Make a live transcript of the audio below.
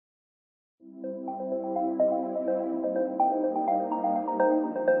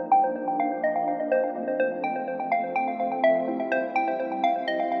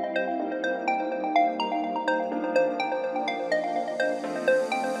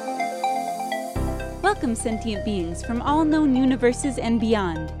Welcome, sentient beings from all known universes and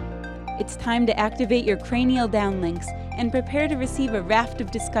beyond. It's time to activate your cranial downlinks and prepare to receive a raft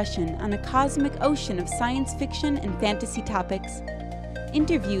of discussion on a cosmic ocean of science fiction and fantasy topics,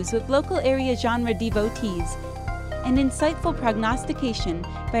 interviews with local area genre devotees, and insightful prognostication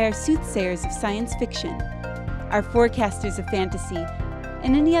by our soothsayers of science fiction, our forecasters of fantasy,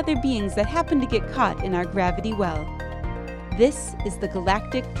 and any other beings that happen to get caught in our gravity well. This is the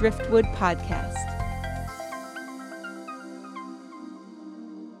Galactic Driftwood Podcast.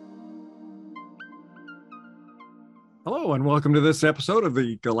 Hello, and welcome to this episode of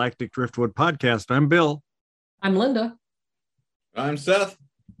the Galactic Driftwood Podcast. I'm Bill. I'm Linda. I'm Seth.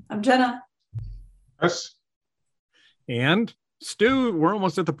 I'm Jenna. Yes. And Stu, we're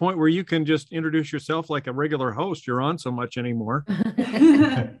almost at the point where you can just introduce yourself like a regular host. You're on so much anymore.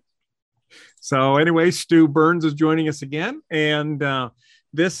 So anyway, Stu Burns is joining us again. And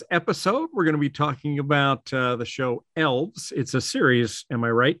this episode, we're going to be talking about the show Elves. It's a series. Am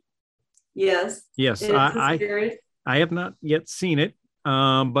I right? Yes. Yes. I have not yet seen it.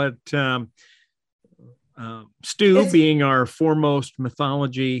 But Stu, being our foremost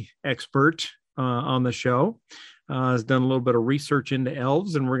mythology expert on the show, has done a little bit of research into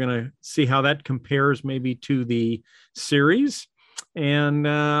elves, and we're going to see how that compares maybe to the series. And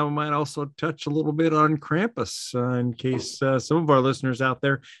we might also touch a little bit on Krampus in case some of our listeners out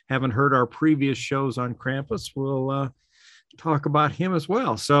there haven't heard our previous shows on Krampus. We'll talk about him as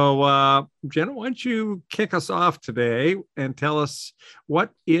well. So, Jenna, why don't you kick us off today and tell us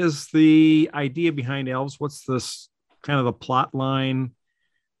what is the idea behind elves? What's this kind of the plot line?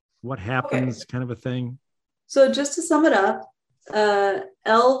 What happens, kind of a thing? So just to sum it up,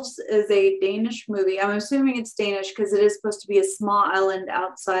 Elves is a Danish movie. I'm assuming it's Danish because it is supposed to be a small island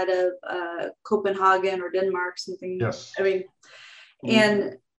outside of Copenhagen or Denmark, something. Yes. I mean,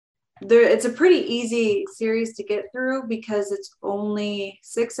 and it's a pretty easy series to get through because it's only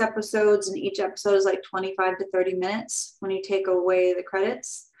 6 episodes, and each episode is like 25 to 30 minutes when you take away the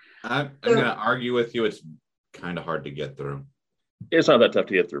credits. I'm going to argue with you. It's kind of hard to get through. It's not that tough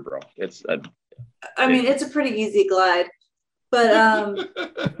to get through, bro. It's a pretty easy glide. But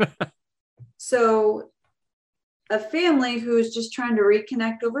so a family who is just trying to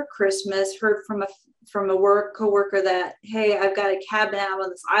reconnect over Christmas heard from a work coworker that, hey, I've got a cabin out on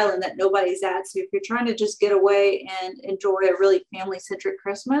this island that nobody's at. So if you're trying to just get away and enjoy a really family-centric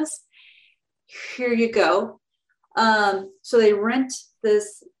Christmas, here you go. So they rent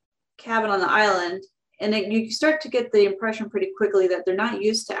this cabin on the island, and you start to get the impression pretty quickly that they're not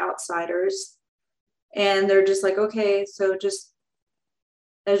used to outsiders. And they're just like, okay, so just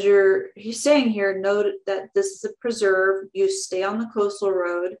as he's saying here, note that this is a preserve. You stay on the coastal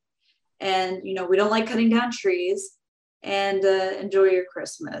road, and we don't like cutting down trees, and enjoy your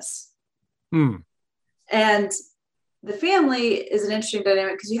Christmas. And the family is an interesting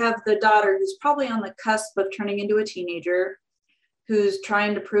dynamic because you have the daughter who's probably on the cusp of turning into a teenager, who's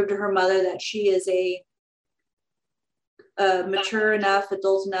trying to prove to her mother that she is a mature enough,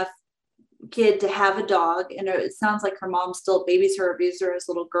 adult enough kid to have a dog, and it sounds like her mom still babies her, abused her as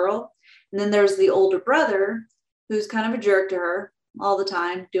a little girl. And then there's the older brother who's kind of a jerk to her all the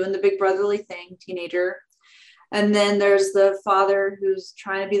time, doing the big brotherly thing, teenager. And then there's the father who's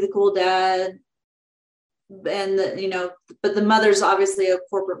trying to be the cool dad, and but the mother's obviously a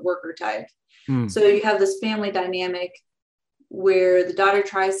corporate worker type. So you have this family dynamic where the daughter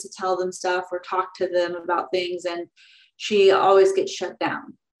tries to tell them stuff or talk to them about things, and she always gets shut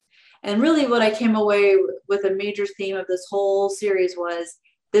down. And really what I came away with a major theme of this whole series was,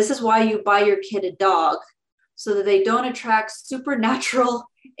 this is why you buy your kid a dog, so that they don't attract supernatural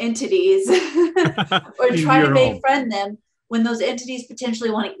entities or try to befriend them when those entities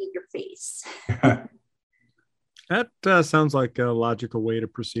potentially want to eat your face. That sounds like a logical way to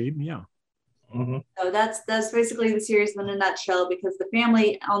proceed. Yeah. Mm-hmm. So that's basically the series in a nutshell, because the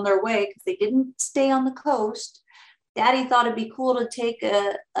family on their way, because they didn't stay on the coast, Daddy thought it'd be cool to take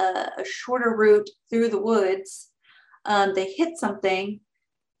a shorter route through the woods. They hit something,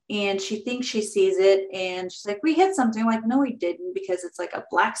 and she thinks she sees it, and she's like, we hit something. I'm like, no, we didn't, because it's like a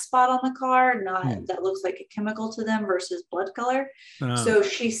black spot on the car, that looks like a chemical to them versus blood color. So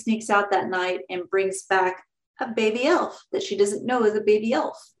she sneaks out that night and brings back a baby elf that she doesn't know is a baby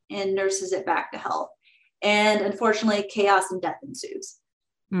elf, and nurses it back to health. And unfortunately, chaos and death ensues.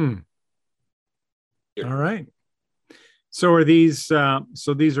 All right. So are these?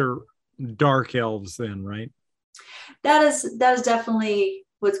 So these are dark elves, then, right? That is definitely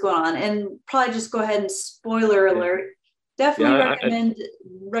what's going on. And probably just go ahead and spoiler alert. Definitely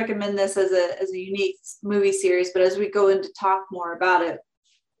recommend this as a unique movie series. But as we go into talk more about it,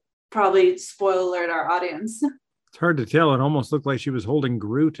 probably spoil alert our audience. It's hard to tell. It almost looked like she was holding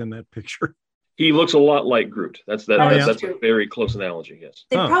Groot in that picture. He looks a lot like Groot. That's a very close analogy. Yes.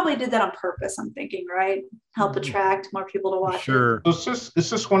 They probably did that on purpose, I'm thinking, right? Help attract more people to watch it. It's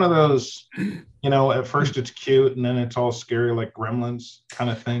just one of those, at first it's cute and then it's all scary, like Gremlins kind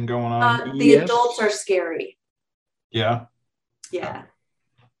of thing going on. The adults are scary. Yeah. Yeah.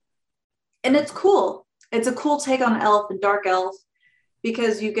 And it's cool. It's a cool take on elf and dark elf,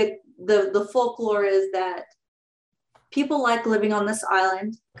 because you get the folklore is that people like living on this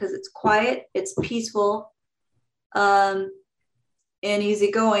island because it's quiet, it's peaceful, and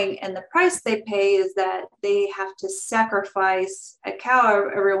easygoing. And the price they pay is that they have to sacrifice a cow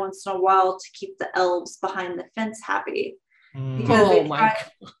every once in a while to keep the elves behind the fence happy.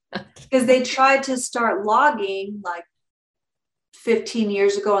 Because they tried to start logging like 15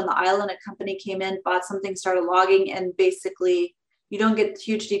 years ago on the island. A company came in, bought something, started logging, and basically you don't get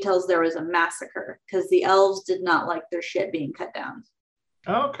huge details. There was a massacre because the elves did not like their shit being cut down.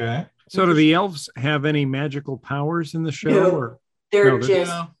 Okay. So do the elves have any magical powers in the show? No, or they're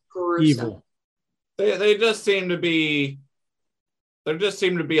just gruesome. Evil. They just seem to be. There just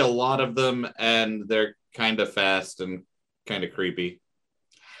seem to be a lot of them, and they're kind of fast and kind of creepy.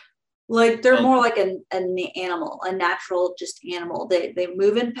 Like they're more like an animal, a natural just animal. They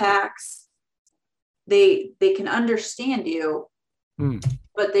move in packs. They can understand you,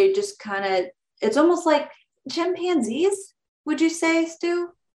 but they just kind of. It's almost like chimpanzees. Would you say, Stu?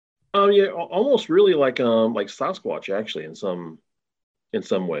 Oh yeah, almost really like Sasquatch actually in some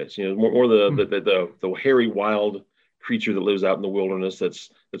ways. More the hairy wild creature that lives out in the wilderness that's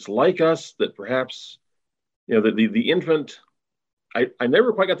like us, that perhaps the infant. I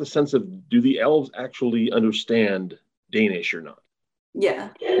never quite got the sense of, do the elves actually understand Danish or not? Yeah.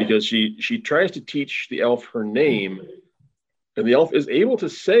 Because she tries to teach the elf her name, and the elf is able to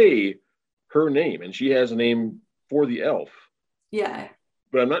say her name, and she has a name for the elf. Yeah.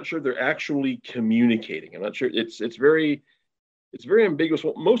 But I'm not sure they're actually communicating. I'm not sure. It's very ambiguous.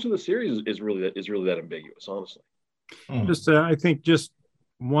 Well, most of the series is really that ambiguous, honestly. Just I think just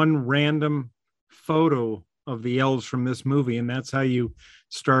one random photo of the elves from this movie, and that's how you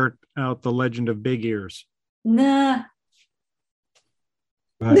start out the Legend of Big Ears. Nah.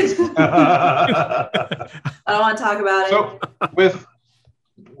 I don't want to talk about it. So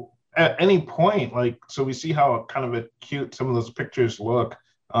at any point, so we see how kind of cute some of those pictures look.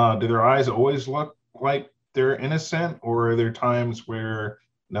 Do their eyes always look like they're innocent, or are there times where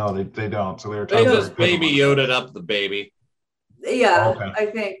no, they don't? So they just baby Yoda up the baby. Yeah, okay. I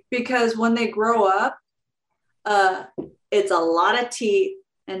think because when they grow up, it's a lot of teeth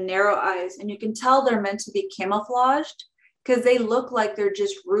and narrow eyes, and you can tell they're meant to be camouflaged because they look like they're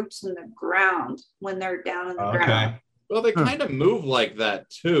just roots in the ground when they're down in the ground. Well, they kind of move like that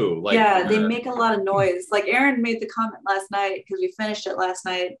too. They make a lot of noise. Like Aaron made the comment last night, because we finished it last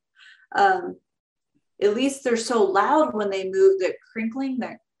night. At least they're so loud when they move, that crinkling,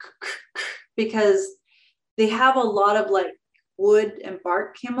 that because they have a lot of wood and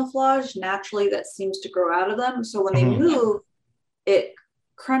bark camouflage naturally that seems to grow out of them. So when they move, it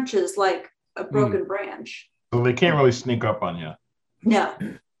crunches like a broken branch. So they can't really sneak up on you. No.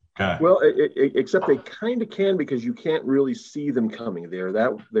 Okay. Well, except they kind of can, because you can't really see them coming. They're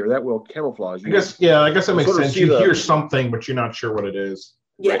that well camouflaged. I guess that makes sense. You hear something, but you're not sure what it is.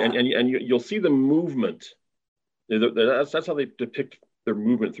 Yeah. Right? And you'll see the movement. That's how they depict their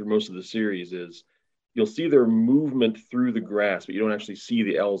movement through most of the series. Is you'll see their movement through the grass, but you don't actually see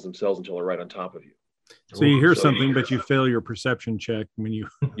the elves themselves until they're right on top of you. So you hear something, but you fail your perception check when you.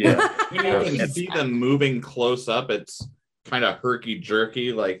 Yeah. When you can see them moving close up, it's kind of herky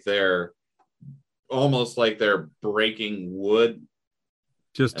jerky, like they're almost like they're breaking wood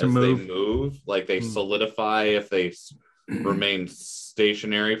just to move. Like they solidify if they remain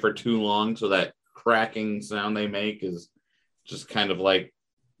stationary for too long. So that cracking sound they make is just kind of like,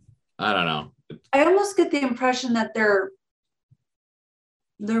 I don't know. I almost get the impression that they're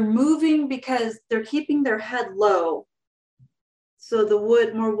moving because they're keeping their head low, so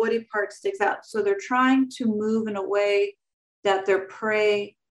the more woody part sticks out. So they're trying to move in a way that their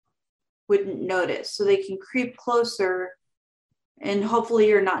prey wouldn't notice, so they can creep closer, and hopefully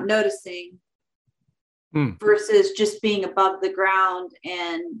you're not noticing, versus just being above the ground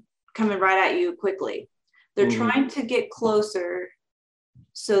and coming right at you quickly. They're trying to get closer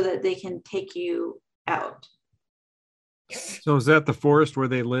so that they can take you out. So is that the forest where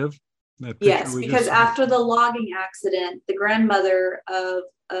they live? Yes, because after the logging accident, the grandmother of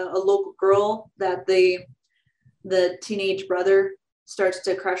a local girl that the teenage brother starts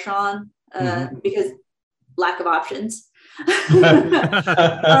to crush on, because lack of options,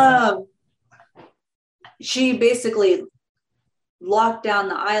 She basically locked down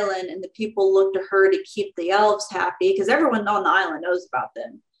the island, and the people looked to her to keep the elves happy because everyone on the island knows about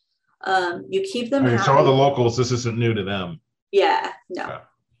them. You keep them happy. So all the locals, this isn't new to them. Yeah, no. Okay.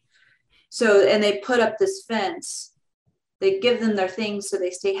 So, and they put up this fence. They give them their things so they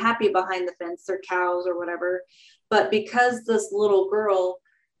stay happy behind the fence, their cows or whatever. But because this little girl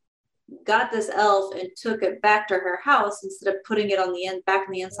got this elf and took it back to her house instead of putting it on the end, back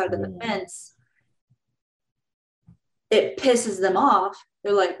on the inside of the fence, it pisses them off.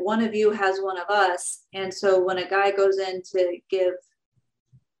 They're like, one of you has one of us. And so when a guy goes in to give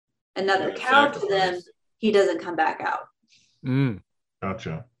another cow to them, he doesn't come back out.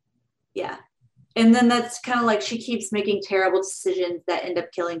 Gotcha. Yeah. And then that's kind of like she keeps making terrible decisions that end up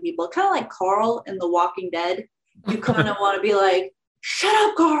killing people. Kind of like Carl in The Walking Dead. You kind of want to be like, shut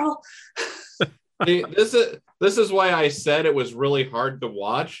up, Carl. This is why I said it was really hard to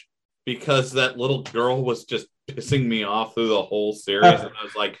watch, because that little girl was just pissing me off through the whole series. And I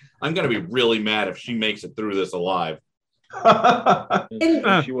was like, I'm going to be really mad if she makes it through this alive.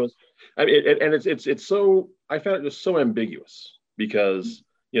 She was. I mean, and it's so, I found it just so ambiguous because,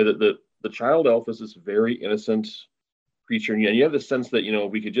 you know, the child elf is this very innocent creature. And you have the sense that, you know,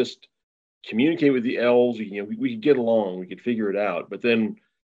 we could just communicate with the elves, you know, we could get along, we could figure it out. But then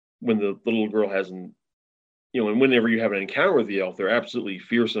when the little girl hasn't, you know, and whenever you have an encounter with the elf, they're absolutely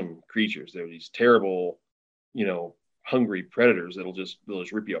fearsome creatures. They're these terrible, you know, hungry predators they'll just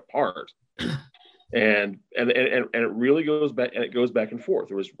rip you apart. And it really goes back, and it goes back and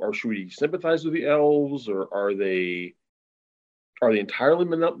forth. Or should we sympathize with the elves, or are they entirely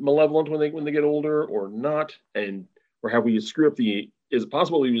malevolent when they get older, or not? And or have we screwed up is it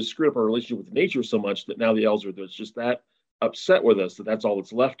possible we just screwed up our relationship with nature so much that now the elves are just that upset with us that that's all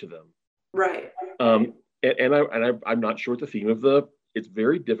that's left to them? Right. I'm not sure what the theme of it's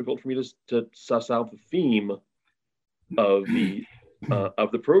very difficult for me to suss out the theme of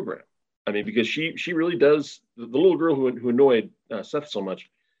the program. I mean, because she really does, the little girl who annoyed Seth so much,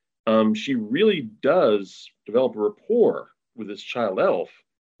 she really does develop a rapport with this child elf.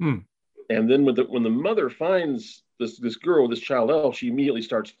 And then when the mother finds this girl, this child elf, she immediately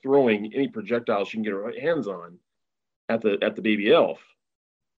starts throwing any projectiles she can get her hands on at the baby elf.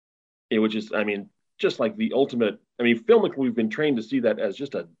 Which is, I mean, just like the ultimate. I mean, filmically, we've been trained to see that as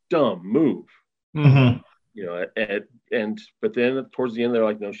just a dumb move. You know, but then towards the end, they're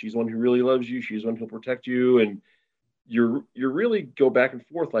like, no, she's the one who really loves you. She's the one who'll protect you. And you're really go back and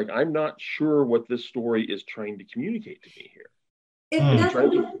forth. Like, I'm not sure what this story is trying to communicate to me here.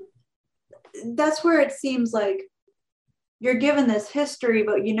 That's where it seems like you're given this history,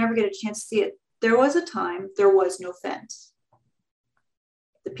 but you never get a chance to see it. There was a time there was no fence.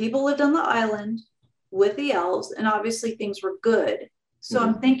 The people lived on the island with the elves, and obviously things were good. So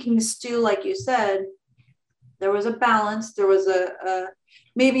I'm thinking, Stu, like you said, there was a balance. There was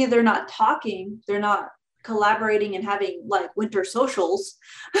maybe they're not talking, they're not collaborating and having like winter socials,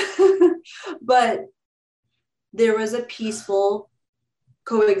 but there was a peaceful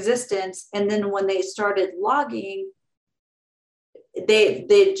coexistence. And then when they started logging,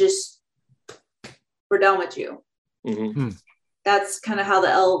 they just were done with you. That's kind of how the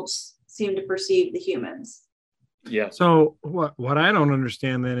elves seem to perceive the humans. Yeah. So what I don't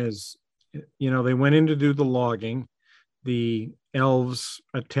understand then is, you know, they went in to do the logging. The elves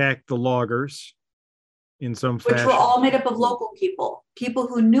attacked the loggers in some fashion. Which were all made up of local people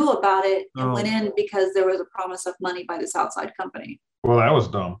who knew about it and went in because there was a promise of money by this outside company. Well, that was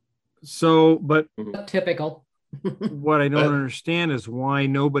dumb. So, but typical. What I don't understand is why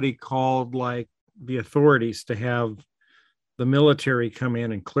nobody called like the authorities to have the military come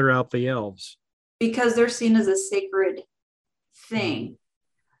in and clear out the elves. Because they're seen as a sacred thing.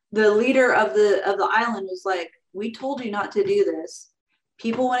 The leader of the island was like, we told you not to do this.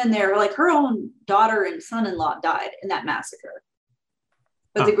 People went in there, like her own daughter and son-in-law died in that massacre.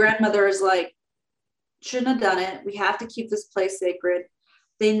 But the grandmother is like, shouldn't have done it. We have to keep this place sacred.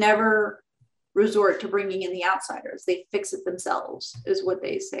 They never resort to bringing in the outsiders. They fix it themselves, is what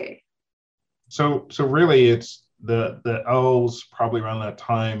they say. So really it's the elves probably around that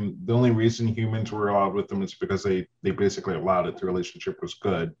time, the only reason humans were allowed with them is because they basically allowed it. The relationship was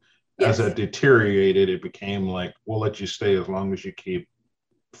good. Yes. As it deteriorated, it became like, we'll let you stay as long as you keep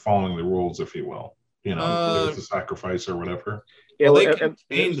following the rules, if you will. You know, whether it's a sacrifice or whatever. Yeah, well, they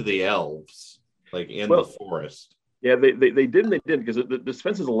contained the elves, like in the forest. Yeah, they did and they didn't, because this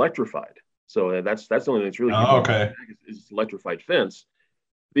fence is electrified. So that's the only thing that's really okay. Is electrified fence.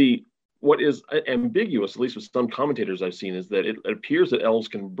 What is ambiguous, at least with some commentators I've seen, is that it appears that elves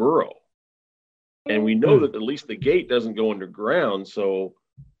can burrow. And we know that at least the gate doesn't go underground. So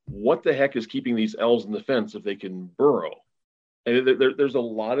what the heck is keeping these elves in the fence if they can burrow? And there's a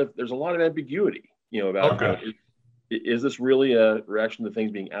lot of ambiguity, about is this really a reaction to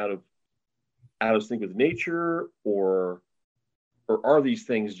things being out of sync with nature, or are these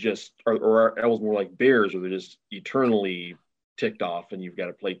things just, or are elves more like bears, where they're just eternally ticked off and you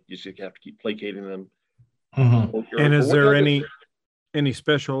just have to keep placating them? And is there any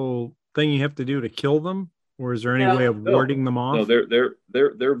special thing you have to do to kill them, or is there any way of warding them off? No,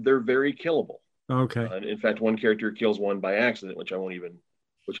 they're very killable. Okay. In fact, one character kills one by accident, which I won't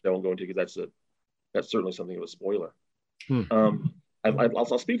go into, because that's certainly something of a spoiler.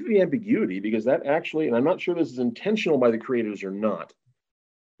 I'll speak to the ambiguity, because that actually, and I'm not sure this is intentional by the creators or not,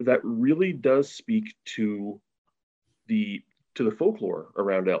 but that really does speak to the folklore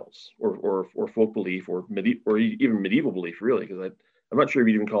around elves, or folk belief, or even medieval belief, really, because I'm not sure if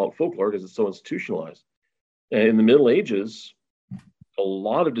you'd even call it folklore, because it's so institutionalized. And in the Middle Ages, a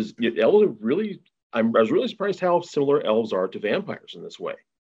lot of elves are really, I was really surprised how similar elves are to vampires in this way.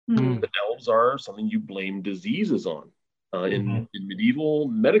 The elves are something you blame diseases on. In medieval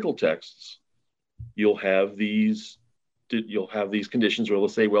medical texts, you'll have these conditions where they'll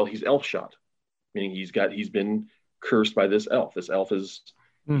say, well, he's elf shot, meaning he's been cursed by this elf. This elf he's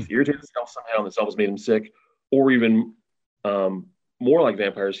irritated this elf somehow, and this elf has made him sick. Or even more like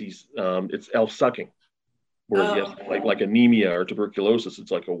vampires, it's elf sucking, where he has like anemia or tuberculosis.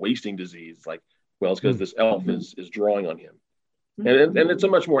 It's like a wasting disease. It's like, well, it's because this elf is drawing on him. And it's a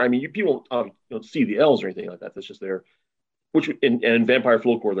much more, people don't see the elves or anything like that. That's just there. Which in vampire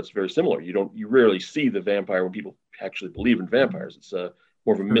folklore, that's very similar. You rarely see the vampire when people actually believe in vampires. It's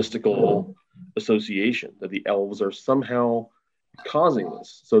more of a mystical association that the elves are somehow causing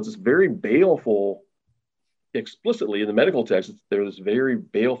this. So it's this very baleful, explicitly in the medical text, there's this very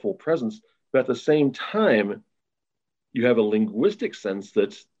baleful presence, but at the same time, you have a linguistic sense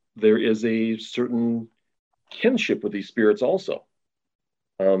that there is a certain kinship with these spirits also.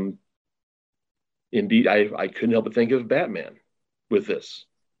 Indeed, I couldn't help but think of Batman with this.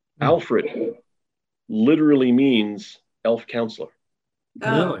 Alfred literally means elf counselor.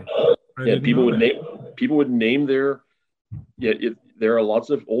 Really? Yeah, people would name their. There are lots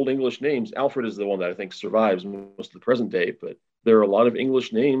of old English names. Alfred is the one that I think survives most of the present day, but there are a lot of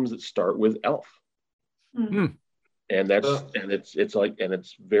English names that start with elf. And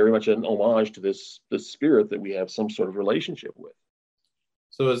it's very much an homage to this spirit that we have some sort of relationship with.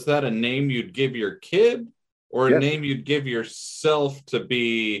 So is that a name you'd give your kid, or a name you'd give yourself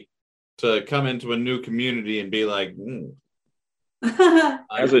to come into a new community and be like,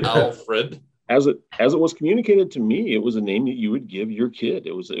 Alfred? As it was communicated to me, it was a name that you would give your kid.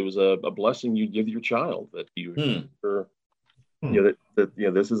 It was a blessing you'd give your child, that you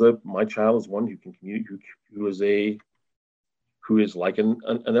this is my child is one who can communicate, who is like an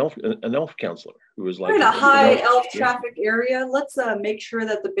elf counselor, who is like. We're in a high elf traffic area. Let's make sure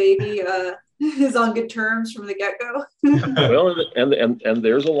that the baby is on good terms from the get-go. Well, and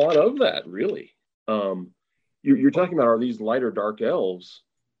there's a lot of that, really. You're talking about, are these light or dark elves?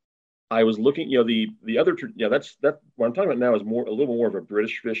 I was looking, the other, that's what I'm talking about now is a little more of a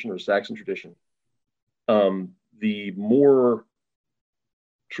British tradition or Saxon tradition. The more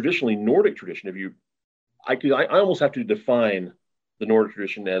traditionally Nordic tradition, I almost have to define the Nordic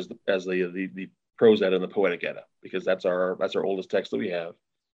tradition as the Prose Edda and the Poetic Edda, because that's our oldest text that we have,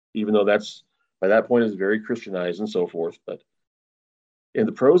 even though that's by that point is very Christianized and so forth. But in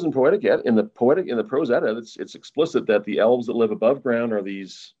the prose and poetic Edda, in the Prose Edda, it's explicit that the elves that live above ground are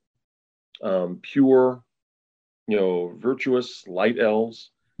these pure, virtuous light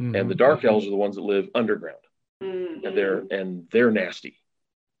elves, and the dark elves are the ones that live underground, and they're nasty.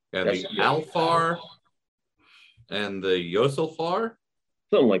 And the Alfar and the Yoselfar?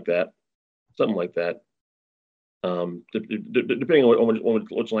 Something like that. Depending on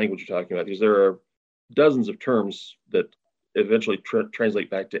which language you're talking about, because there are dozens of terms that eventually translate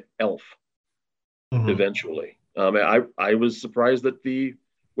back to elf. Eventually, I was surprised that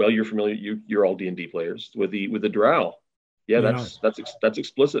you're familiar. You're all D&D players with the Drow. Yeah, that's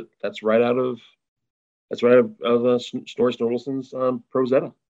explicit. That's right out of Snorri Sturluson's Prose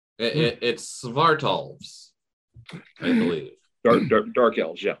Edda. It's Svartalfs, I believe. Dark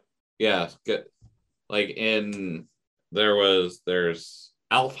elves, yeah. Yeah, good. Like there's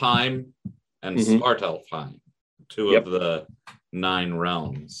Alfheim and Svartalfheim, two of the 9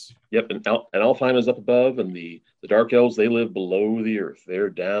 realms. Yep, and Alfheim is up above, and the dark elves, they live below the earth.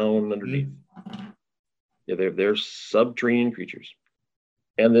 They're down underneath. Yeah, they're subterranean creatures.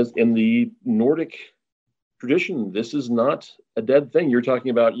 And in the Nordic tradition. This is not a dead thing. You're talking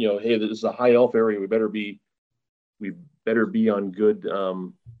about, hey, this is a high elf area. We better be on good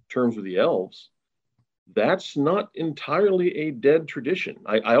terms with the elves. That's not entirely a dead tradition.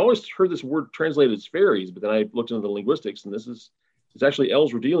 I always heard this word translated as fairies, but then I looked into the linguistics, and it's actually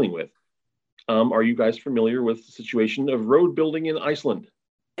elves we're dealing with. Are you guys familiar with the situation of road building in Iceland?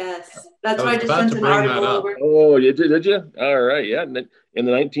 Yes, that's why I just sent an article over. Oh, did you? All right, yeah. In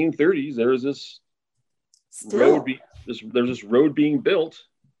the 1930s, there was this road being built,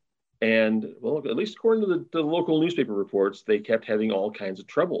 and well, at least according to the local newspaper reports, they kept having all kinds of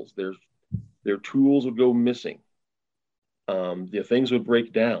troubles. Their tools would go missing. The things would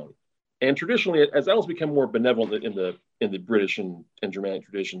break down, and traditionally, as elves become more benevolent in the British and Germanic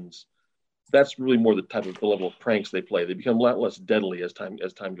traditions, that's really more the level of pranks they play. They become a lot less deadly as time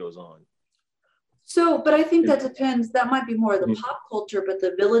goes on. So, but I think that depends. That might be more of the pop culture, but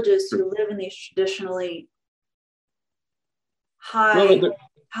the villages who live in these traditionally high areas,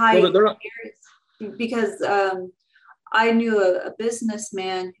 because I knew a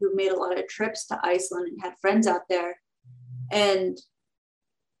businessman who made a lot of trips to Iceland and had friends out there, and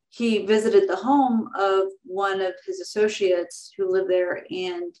he visited the home of one of his associates who lived there,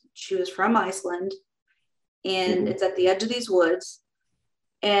 and she was from Iceland, and it's at the edge of these woods.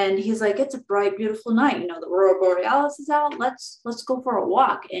 And he's like, it's a bright, beautiful night. The Aurora Borealis is out. Let's go for a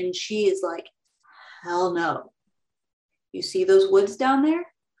walk. And she is like, hell no. You see those woods down there?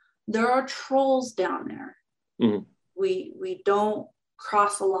 There are trolls down there. Mm-hmm. We don't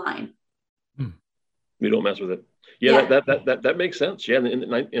cross a line. We don't mess with it. Yeah. That makes sense. Yeah, by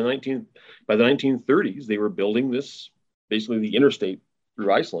the 1930s, they were building this, basically the interstate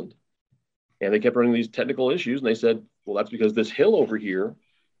through Iceland, and they kept running these technical issues. And they said, well, that's because this hill over here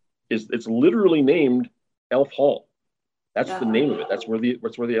it's literally named Elf Hall. That's the name of it. That's where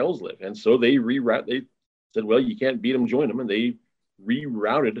the elves live. And so they said, well, you can't beat them, join them, and they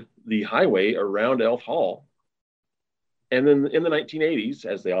rerouted the highway around Elf Hall. And then in the 1980s,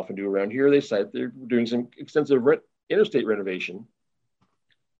 as they often do around here, they decided they're doing some extensive interstate renovation.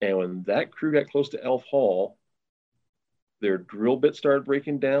 And when that crew got close to Elf Hall, their drill bit started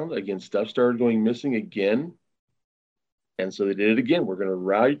breaking down. Again, stuff started going missing again. And so they did it again. We're going to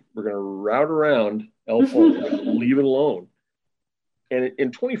route around Elf Hall. We're going to leave it alone. And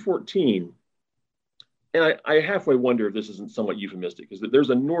in 2014, and I halfway wonder if this isn't somewhat euphemistic, because there's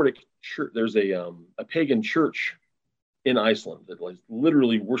a Nordic church, there's a pagan church in Iceland that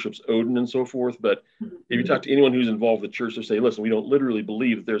literally worships Odin and so forth. But if you talk to anyone who's involved with the church, they'll say, listen, we don't literally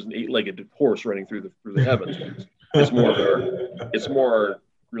believe that there's an 8-legged horse running through the heavens. It's more our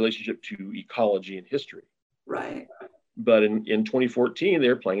relationship to ecology and history. Right. But in 2014, they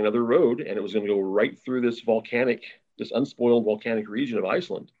were playing another road, and it was going to go right through this unspoiled volcanic region of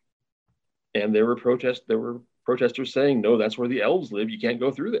Iceland. And there were protesters saying, no, that's where the elves live. You can't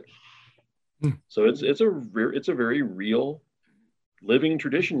go through there. So it's a very real living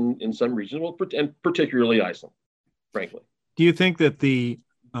tradition in some regions, and particularly Iceland, frankly. Do you think that the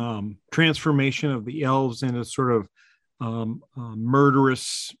transformation of the elves into sort of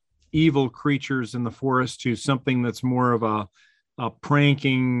murderous, evil creatures in the forest to something that's more of a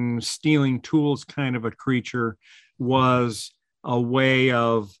pranking, stealing tools kind of a creature was a way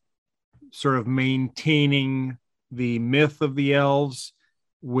of sort of maintaining the myth of the elves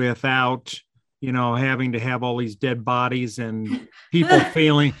without having to have all these dead bodies and people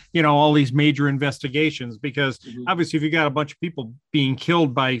failing, all these major investigations? Because obviously if you got a bunch of people being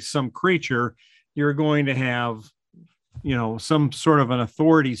killed by some creature, you're going to have, some sort of an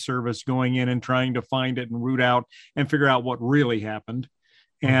authority service going in and trying to find it and root out and figure out what really happened.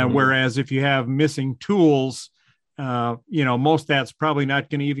 And whereas if you have missing tools, most that's probably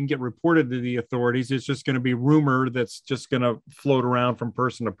not going to even get reported to the authorities. It's just going to be rumor that's just going to float around from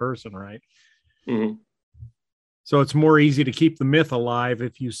person to person, right? Mm-hmm. So it's more easy to keep the myth alive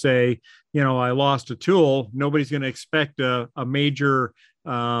if you say, I lost a tool. Nobody's going to expect a major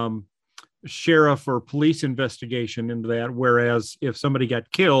sheriff or police investigation into that. Whereas if somebody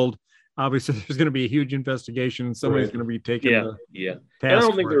got killed, obviously there's going to be a huge investigation and somebody's going to be taken. And I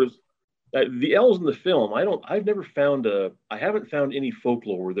don't think there's the elves in the film. I haven't found any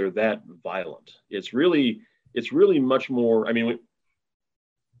folklore where they're that violent. It's really much more. I mean,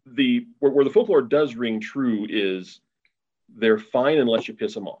 where the folklore does ring true is they're fine unless you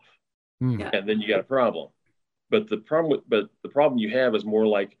piss them off, and then you got a problem. But the problem you have is more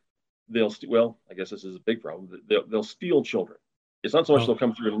like I guess this is a big problem. They'll steal children. It's not so much they'll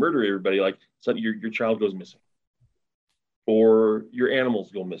come through and murder everybody. Like suddenly your child goes missing, or your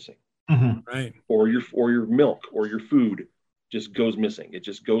animals go missing, right? Or your milk or your food just goes missing. It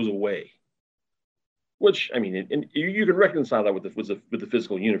just goes away. Which, I mean, and you can reconcile that with the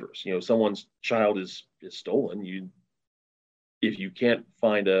physical universe. You know, someone's child is stolen. If you can't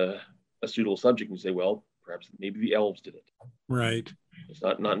find a suitable subject, you say, well, perhaps maybe the elves did it. Right. It's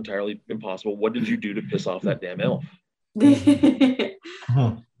not entirely impossible. What did you do to piss off that damn elf?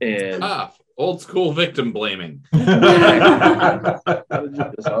 And old school victim blaming. how did you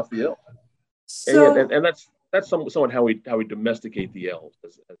piss off the elf? So, And that's somewhat how we domesticate the elves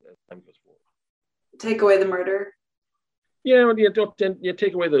as time goes forward. take away the murder. Yeah,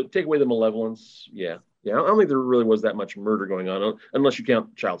 take away the malevolence. Yeah. I don't think there really was that much murder going on, unless you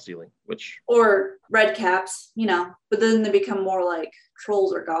count child stealing, which Or red caps, but then they become more like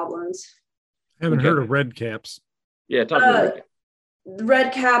trolls or goblins. I haven't heard of red caps. yeah, talk about it. The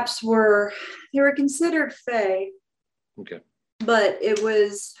red caps were considered fae, Okay. but it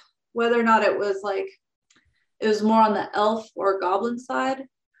was whether or not it was more on the elf or goblin side.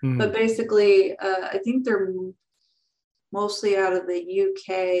 Hmm. But basically, I think they're mostly out of the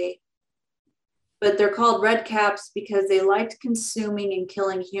UK. But they're called red caps because they liked consuming and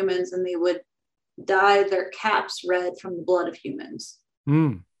killing humans, and they would dye their caps red from the blood of humans.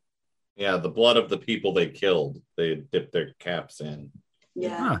 Hmm. Yeah, the blood of the people they killed, they dipped their caps in.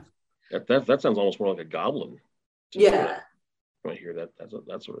 Yeah. Huh. That sounds almost more like a goblin. Yeah. Right here, that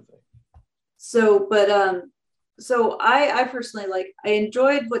sort of thing. So, but so I personally I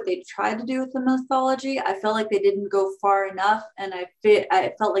enjoyed what they tried to do with the mythology. I felt like they didn't go far enough, and I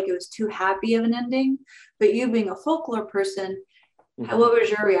felt like it was too happy of an ending. But you being a folklore person, Mm-hmm. what was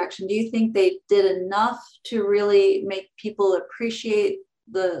your reaction? Do you think they did enough to really make people appreciate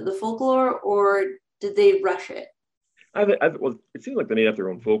the folklore, or did they rush it? Well, it seems like they made up their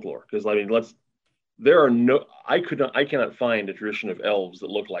own folklore, because I mean, I cannot find a tradition of elves that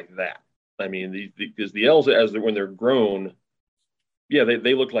look like that. I mean, because the elves, when they're grown, yeah,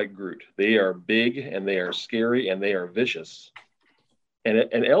 they look like Groot. They are big and they are scary and they are vicious.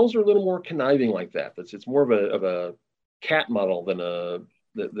 And elves are a little more conniving like that. It's more of a cat model than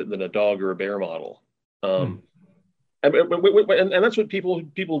a dog or a bear model. And that's what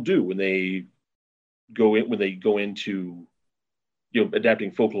people do when they go into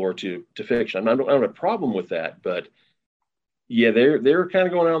adapting folklore to fiction. I don't have a problem with that, but yeah, they're kind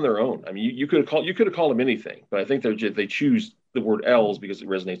of going out on their own. I mean, you could have called them anything, but I think they choose the word elves because it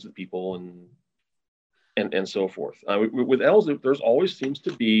resonates with people and so forth. With elves, there's always seems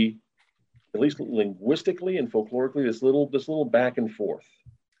to be, at least linguistically and folklorically, this little back and forth.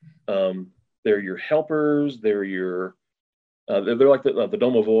 They're your helpers. They're like the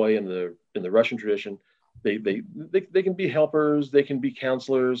domovoi in the Russian tradition. They can be helpers. They can be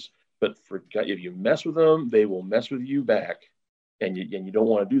counselors. But if you mess with them, they will mess with you back. And you don't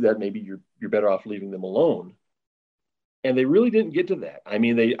want to do that. Maybe you're better off leaving them alone. And they really didn't get to that. I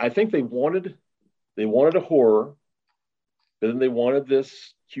mean, I think they wanted a horror, but then they wanted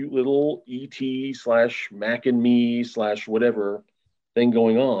this cute little ET / Mac and Me / whatever thing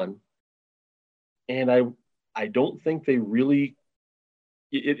going on. And I don't think they really.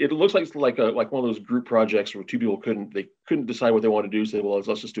 It looks like one of those group projects where two people couldn't decide what they want to do. Say, well,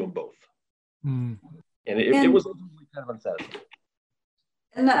 let's just do them both. Hmm. And it was kind of unsatisfying.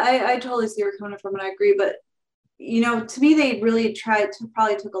 And I totally see where you're coming from, and I agree. But to me, they really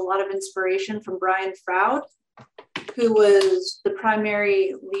probably took a lot of inspiration from Brian Froud, who was the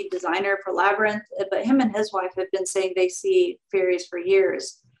primary lead designer for Labyrinth. But him and his wife have been saying they see fairies for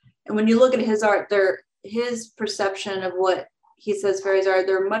years. And when you look at his art, his perception of what he says fairies are,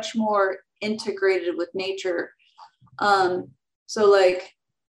 they're much more integrated with nature. So like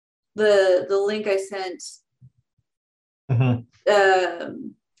the link I sent,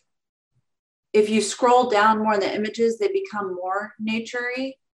 if you scroll down more in the images, they become more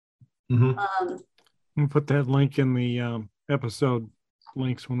nature-y. We'll put that link in the episode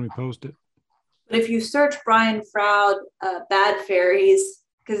links when we post it. But if you search Brian Froud, bad fairies,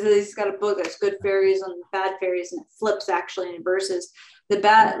 because he's got a book that's good fairies and bad fairies, and it flips actually in verses.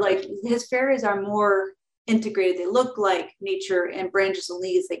 His fairies are more integrated. They look like nature and branches and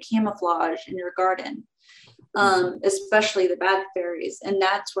leaves. They camouflage in your garden, especially the bad fairies. And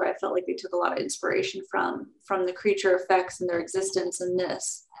that's where I felt like they took a lot of inspiration from the creature effects and their existence in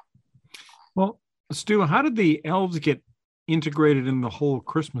this. Well, Stu, how did the elves get integrated in the whole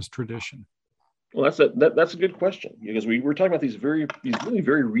Christmas tradition? Well, that's a good question, because we were talking about these really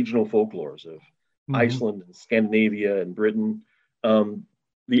very regional folklores of Iceland and Scandinavia and Britain.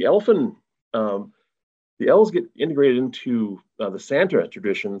 The elves get integrated into the Santa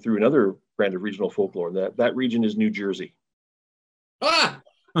tradition through another brand of regional folklore. That region is New Jersey. Ah,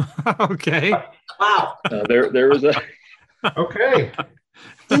 okay. Wow. There was a Okay.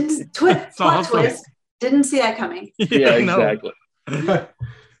 Plot twist. Didn't see that coming. Yeah, no. exactly.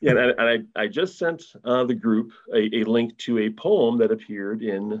 Yeah, and I just sent the group a link to a poem that appeared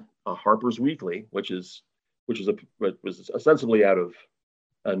in Harper's Weekly, which was ostensibly out of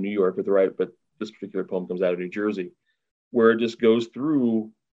New York, but this particular poem comes out of New Jersey, where it just goes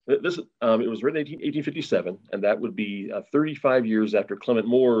through this. It was written in 1857, and that would be 35 years after Clement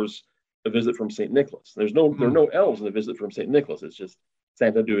Moore's A Visit from St. Nicholas. There are no elves in The Visit from St. Nicholas. It's just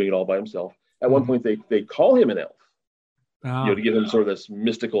Santa doing it all by himself. At one point, they call him an elf. To give him sort of this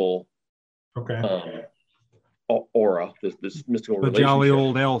mystical aura, this mystical the relationship. jolly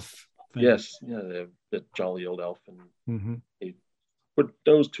old elf thing. Yes, yeah, the jolly old elf, and he put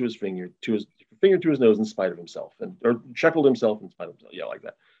nose to his finger to his nose in spite of himself, or chuckled himself in spite of himself. Yeah, like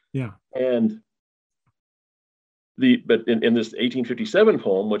that. Yeah, and but in this 1857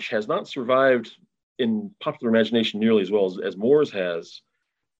 poem, which has not survived in popular imagination nearly as well as Moore's has.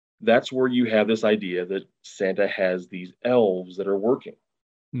 That's where you have this idea that Santa has these elves that are working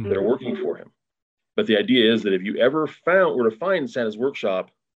for him. But the idea is that if you ever were to find Santa's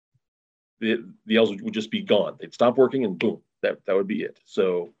workshop, the elves would just be gone. They'd stop working and boom, that would be it.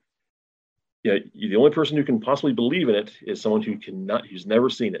 So, yeah, the only person who can possibly believe in it is someone who's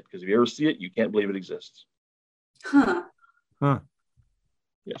never seen it. Because if you ever see it, you can't believe it exists. Huh. Yeah.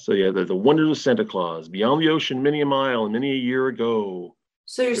 So yeah, the wonders of Santa Claus, beyond the ocean, many a mile and many a year ago.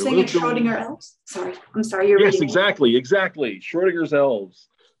 So you're saying it's Schrodinger elves? Sorry, I'm sorry. You're yes, reading exactly. Schrodinger's elves.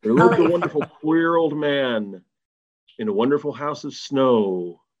 There lived a wonderful, queer old man in a wonderful house of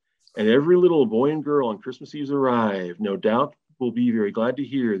snow, and every little boy and girl on Christmas Eve arrive. No doubt will be very glad to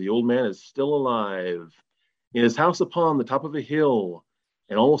hear the old man is still alive. In his house upon the top of a hill,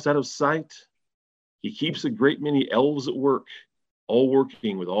 and almost out of sight, he keeps a great many elves at work, all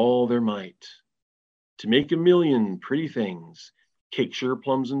working with all their might to make a million pretty things. Cake, sugar,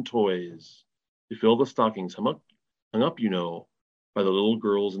 plums, and toys to fill the stockings hung up, by the little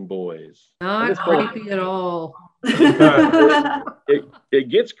girls and boys. Not creepy at all. It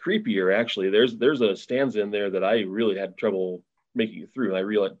gets creepier, actually. There's a stanza in there that I really had trouble making it through,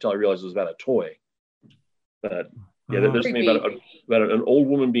 until I realized it was about a toy. But yeah, there's something about an old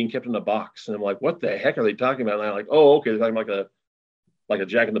woman being kept in a box, and I'm like, what the heck are they talking about? And I'm like, oh, okay, they're talking about like a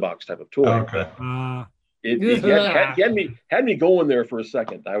Jack in the Box type of toy. Okay. It had me going there for a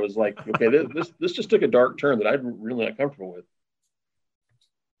second. I was like, okay, this just took a dark turn that I'm really not comfortable with.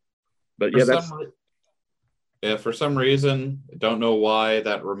 But for some reason, I don't know why,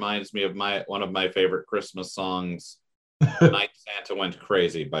 that reminds me of one of my favorite Christmas songs, "The Night Santa Went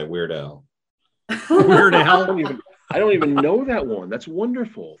Crazy" by Weird Al. Weird Al. I don't even know that one. That's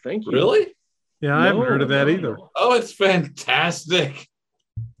wonderful. Thank you. Really? Yeah, I haven't heard of that either. Oh, it's fantastic.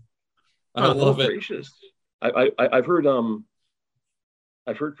 I love it. Gracious. I've heard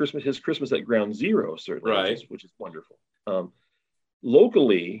his Christmas at Ground Zero, certainly, right, which is wonderful.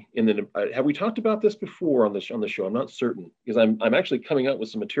 Locally, have we talked about this before on the show? I'm not certain, because I'm actually coming up with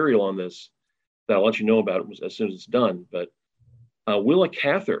some material on this that I'll let you know about as soon as it's done. But Willa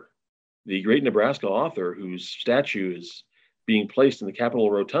Cather, the great Nebraska author whose statue is being placed in the Capitol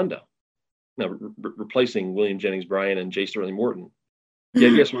Rotunda, now replacing William Jennings Bryan and J. Sterling Morton.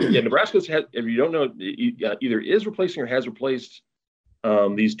 Nebraska's if you don't know, either is replacing or has replaced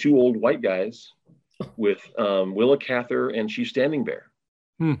these two old white guys with Willa Cather and Chief Standing Bear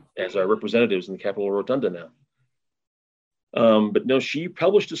as our representatives in the Capitol Rotunda now. But no, she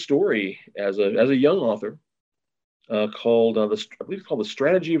published a story as a young author called I believe it's called "The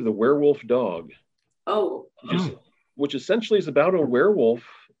Strategy of the Werewolf Dog." Oh, which essentially is about a werewolf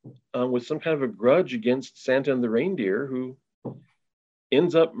with some kind of a grudge against Santa and the reindeer, who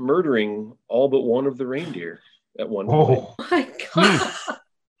ends up murdering all but one of the reindeer at one point. Oh my God.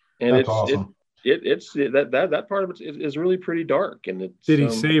 And that's awesome. That part of it is really pretty dark. And did he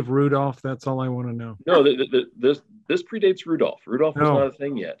save Rudolph? That's all I want to know. No, this predates Rudolph. Rudolph was not a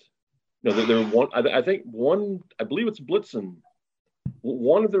thing yet. No, there one. I believe it's Blitzen.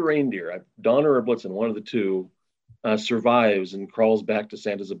 One of the reindeer, Donner or Blitzen, one of the two, survives and crawls back to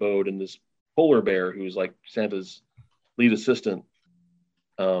Santa's abode. And this polar bear, who's like Santa's lead assistant,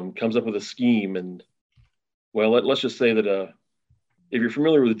 comes up with a scheme. And well, let's just say that if you're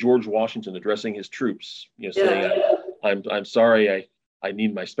familiar with George Washington addressing his troops, saying, "I'm sorry, I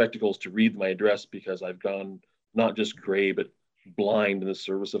need my spectacles to read my address because I've gone not just gray but blind in the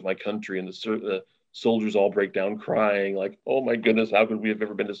service of my country," and the soldiers all break down crying, like, "Oh my goodness, how could we have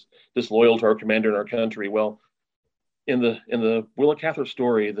ever been disloyal to our commander in our country?" Well, in the Willa Cather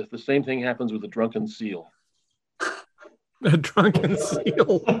story, the same thing happens with the drunken seal. A drunken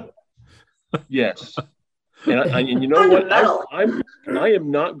seal. Yes. And you know Kind of what? metal. I am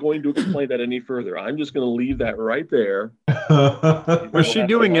not going to explain that any further. I'm just going to leave that right there. Was she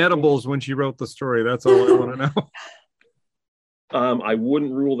doing edibles when she wrote the story? That's all I want to know. I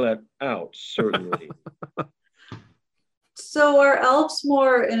wouldn't rule that out, certainly. So are elves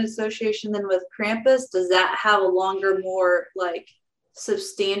more in association than with Krampus? Does that have a longer, more like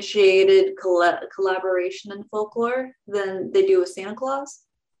substantiated collaboration in folklore than they do with Santa Claus?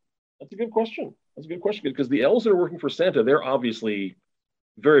 That's a good question. Because the elves that are working for Santa, they're obviously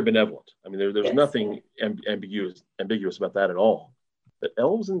very benevolent. I mean, there's Yes. nothing ambiguous about that at all. But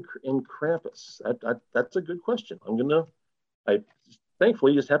elves and Krampus, that's a good question. I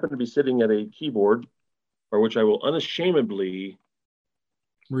thankfully just happen to be sitting at a keyboard, for which I will unashamedly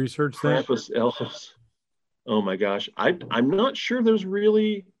Research that. Krampus elves. Oh my gosh, I'm not sure. There's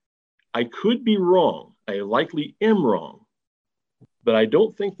really, I could be wrong. I likely am wrong, but I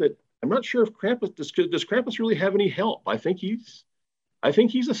don't think that. I'm not sure if Krampus does Krampus really have any help. I think he's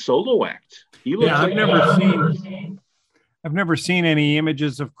a solo act. He looks Yeah, like I've never seen any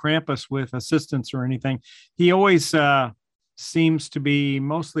images of Krampus with assistants or anything. He always seems to be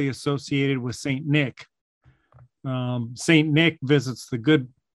mostly associated with Saint Nick. Saint Nick visits the good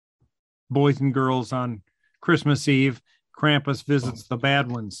boys and girls on Christmas Eve. Krampus visits the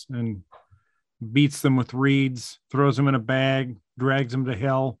bad ones and beats them with reeds, throws them in a bag, drags them to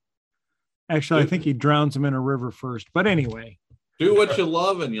hell. Actually, I think he drowns them in a river first. But anyway. Do what you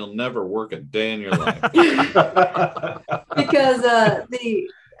love and you'll never work a day in your life. Because I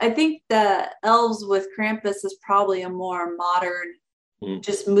think the elves with Krampus is probably a more modern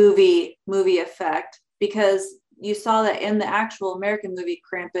just movie effect, because you saw that in the actual American movie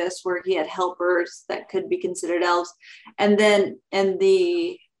Krampus, where he had helpers that could be considered elves. And then in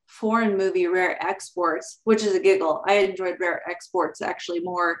the foreign movie Rare Exports, which is a giggle, I enjoyed Rare Exports actually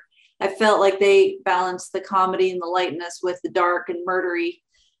more. I felt like they balanced the comedy and the lightness with the dark and murdery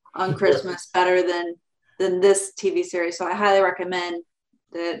on Christmas better than this TV series. So I highly recommend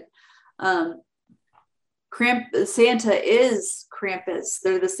that. Santa is Krampus.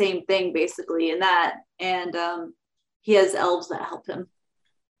 They're the same thing basically in that. And he has elves that help him.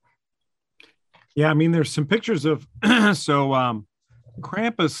 Yeah, I mean, there's some pictures of,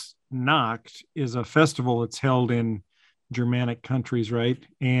 Krampus Nacht is a festival that's held in Germanic countries, right?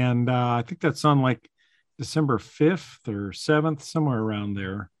 And I think that's on like December 5th or 7th, somewhere around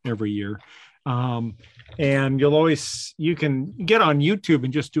there every year. And you can get on YouTube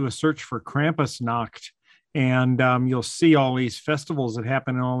and just do a search for Krampus Nacht, and you'll see all these festivals that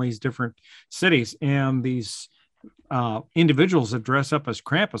happen in all these different cities, and these individuals that dress up as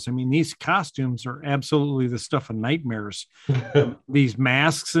Krampus. I mean, these costumes are absolutely the stuff of nightmares. These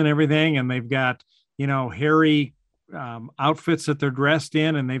masks and everything, and they've got, hairy outfits that they're dressed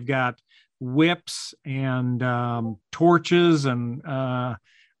in, and they've got whips and torches and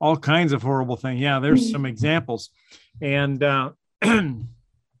all kinds of horrible things. Yeah, there's some examples. And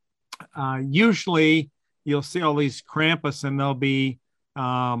usually you'll see all these Krampus, and they'll be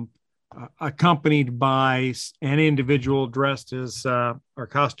accompanied by an individual dressed as or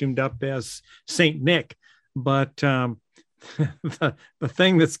costumed up as Saint Nick. But the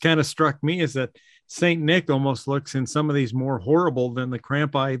thing that's kind of struck me is that Saint Nick almost looks in some of these more horrible than the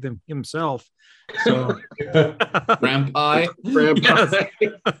Krampi himself. So Krampi? Because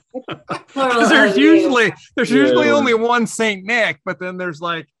there's usually only one Saint Nick, but then there's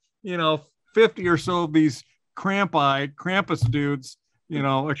 50 or so of these Krampus dudes,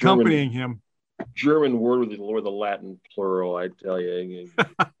 accompanying him. German word with the Latin plural, I tell you.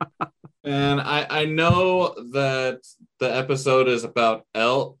 And I know that the episode is about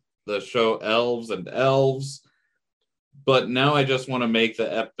the show Elves and Elves, but now I just want to make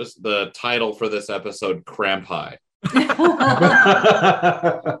the title for this episode Krampi.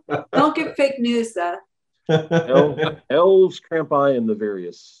 Don't get fake news, Seth. Elves, Krampi, and the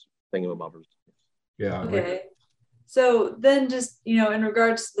various thingamabobbers. Yeah. Okay. So then just, in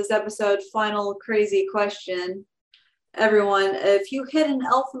regards to this episode, final crazy question. Everyone, if you hit an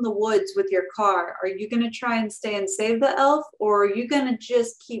elf in the woods with your car, are you going to try and stay and save the elf, or are you going to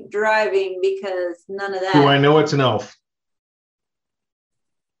just keep driving because none of that? Do I know it's an elf?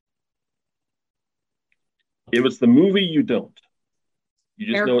 If it's the movie, you don't. You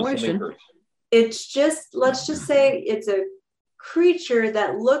just Fair know it's question. something hurts. It's just, let's just say it's a creature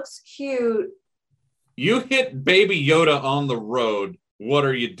that looks cute. You hit Baby Yoda on the road. What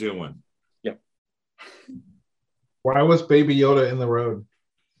are you doing? Why was Baby Yoda in the road?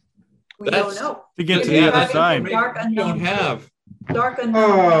 We don't know. To get to the Maybe other driving side. from dark You don't unknown. have. Dark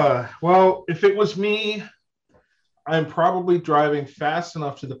unknown. Well, if it was me, I'm probably driving fast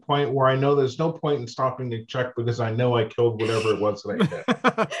enough to the point where I know there's no point in stopping to check because I know I killed whatever it was that I did.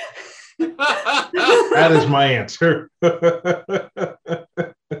 That is my answer.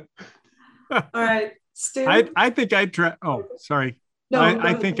 All right, Stu. I think I'd try. Oh, sorry. No,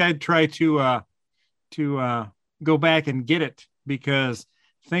 I think I'd try to go back and get it, because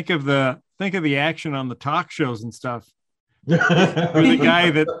think of the action on the talk shows and stuff. You're the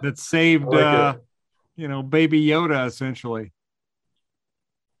guy that saved Baby Yoda essentially.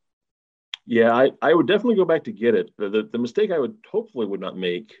 Yeah, I would definitely go back to get it. The mistake I would hopefully would not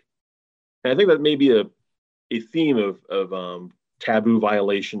make, and I think that may be a theme of taboo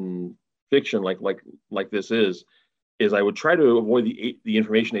violation fiction like this is I would try to avoid the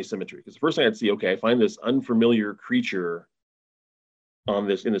information asymmetry. Because the first thing I'd see, okay, I find this unfamiliar creature in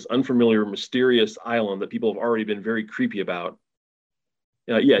this unfamiliar, mysterious island that people have already been very creepy about.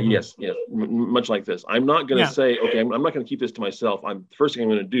 Yes, much like this. I'm not going to say, okay, I'm not going to keep this to myself. The first thing I'm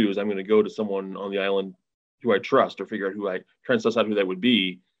going to do is I'm going to go to someone on the island who I trust, or figure out try and suss out who that would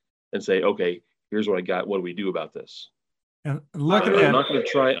be, and say, okay, here's what I got. What do we do about this? And look at I'm not going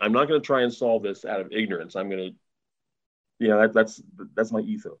to try and solve this out of ignorance. I'm going to, that's my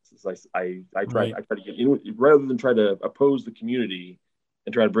ethos. It's like I try to get, rather than try to oppose the community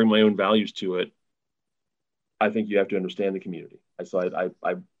and try to bring my own values to it. I think you have to understand the community. What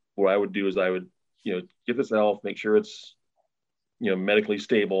I would do is I would, get this elf, make sure it's, medically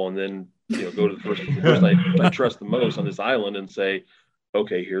stable, and then, go to the person I trust the most on this island and say,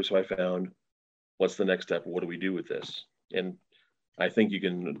 okay, here's who I found. What's the next step? What do we do with this? And I think you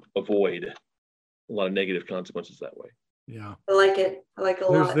can avoid a lot of negative consequences that way. Yeah. I like it. I like it a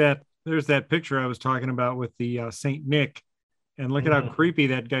lot. There's that picture I was talking about with the Saint Nick, and look at how creepy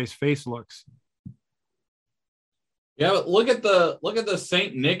that guy's face looks. Yeah, but look at the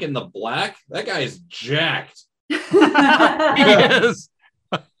Saint Nick in the black. That guy's jacked. He is.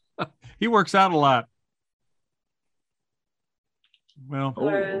 He works out a lot. Well,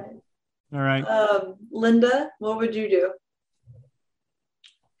 all right. Linda, what would you do?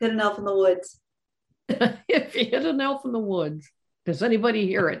 Hit an elf in the woods. If you hit an elf in the woods, does anybody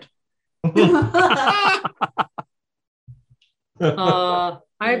hear it? I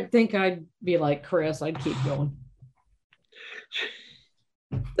think I'd be like Chris. I'd keep going.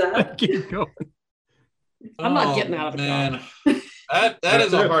 Keep going. I'm not getting out of it. Man. That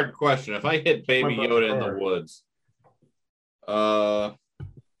is a hard question. If I hit Baby Yoda in the woods, I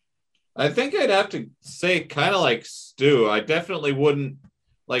think I'd have to say kind of like Stu. I definitely wouldn't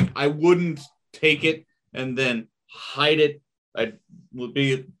take it and then hide it. I'd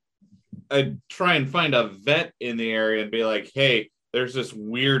try and find a vet in the area and be like, hey, there's this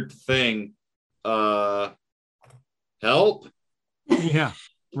weird thing. Help. Yeah,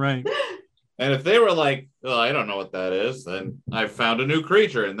 right. And if they were like, oh, I don't know what that is, then I found a new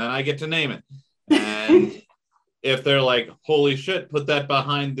creature and then I get to name it. And if they're like, holy shit, put that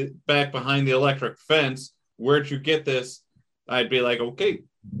back behind the electric fence, where'd you get this? I'd be like, okay.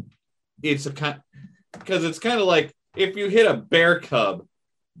 Because it's kind of like, if you hit a bear cub,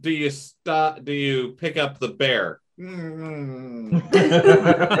 do you pick up the bear?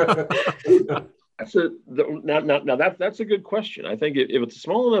 That's a good question. I think if it's a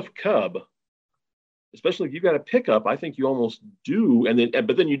small enough cub, especially if you've got a pickup, I think you almost do,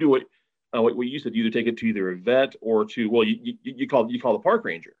 but then you do what you said. You either take it to either a vet or to you call the park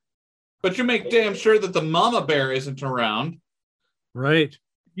ranger. But you make damn sure that the mama bear isn't around. Right.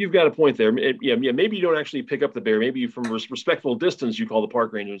 You've got a point there. Maybe you don't actually pick up the bear. Maybe from respectful distance, you call the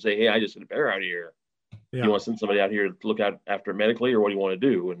park ranger and say, "Hey, I just hit a bear out here. Yeah. You want to send somebody out here to look out after medically, or what do you want to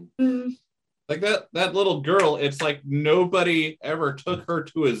do?" And like that little girl, it's like nobody ever took her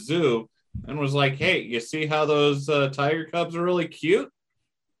to a zoo and was like, "Hey, you see how those tiger cubs are really cute?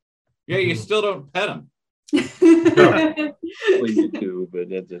 Yeah, you still don't pet them." Well, you do, but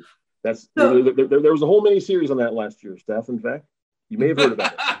that's there was a whole mini series on that last year, Steph. In fact, you may have heard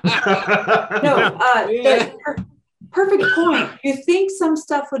about it. Perfect point. You think some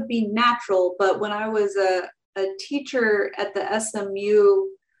stuff would be natural, but when I was a teacher at the SMU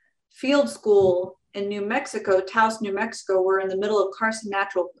field school in New Mexico, Taos, New Mexico, we're in the middle of Carson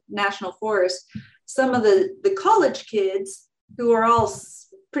National Forest. Some of the college kids, who are all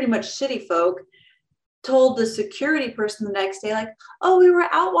pretty much city folk, told the security person the next day, like, oh, we were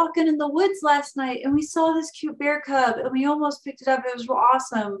out walking in the woods last night and we saw this cute bear cub and we almost picked it up. It was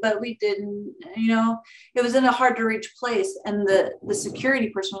awesome, but we didn't, it was in a hard to reach place. And the security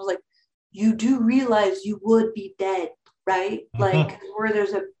person was like, you do realize you would be dead, right? Like, where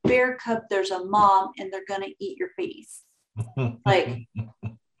there's a bear cub, there's a mom and they're going to eat your face. Like,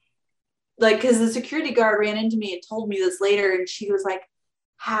 like, because the security guard ran into me and told me this later, and she was like,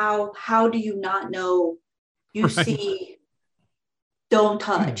 how do you not know? You see, don't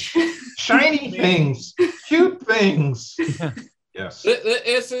touch. Shiny things, cute things. Yes.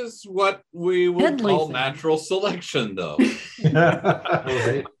 This is what we would Deadly call thing. natural selection, though.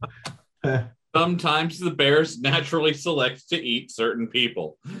 Right. Sometimes the bears naturally select to eat certain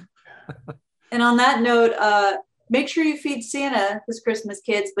people. And on that note, make sure you feed Santa this Christmas,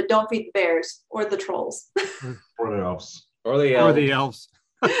 kids, but don't feed the bears or the trolls. Or the elves. Or the Or elves. the elves.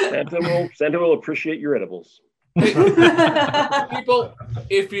 Santa will appreciate your edibles. People,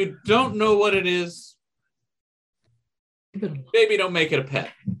 if you don't know what it is, maybe don't make it a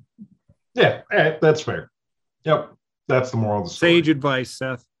pet. Yeah, that's fair. Yep. That's the moral of the story. Sage advice,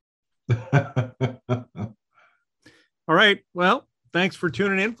 Seth. All right. Well, thanks for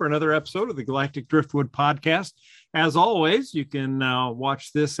tuning in for another episode of the Galactic Driftwood Podcast. As always, you can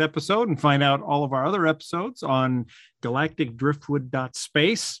watch this episode and find out all of our other episodes on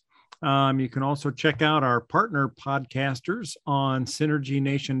galacticdriftwood.space. You can also check out our partner podcasters on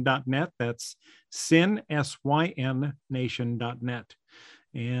synergynation.net. That's synnation.net.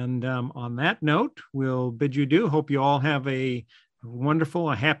 And on that note, we'll bid you adieu. Hope you all have a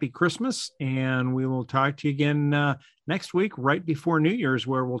happy Christmas, and we will talk to you again next week, right before New Year's,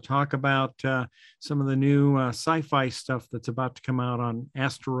 where we'll talk about some of the new sci-fi stuff that's about to come out on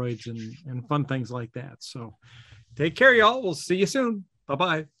asteroids and fun things like that. So take care, y'all. We'll see you soon.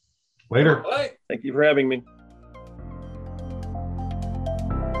 Bye-bye. Later. Bye. Thank you for having me.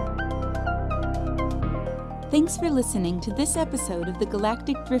 Thanks for listening to this episode of the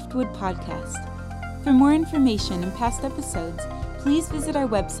Galactic Driftwood Podcast. For more information and past episodes, please visit our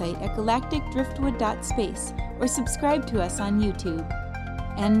website at galacticdriftwood.space or subscribe to us on YouTube.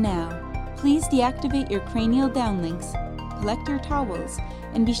 And now, please deactivate your cranial downlinks, collect your towels,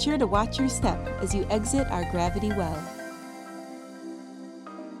 and be sure to watch your step as you exit our gravity well.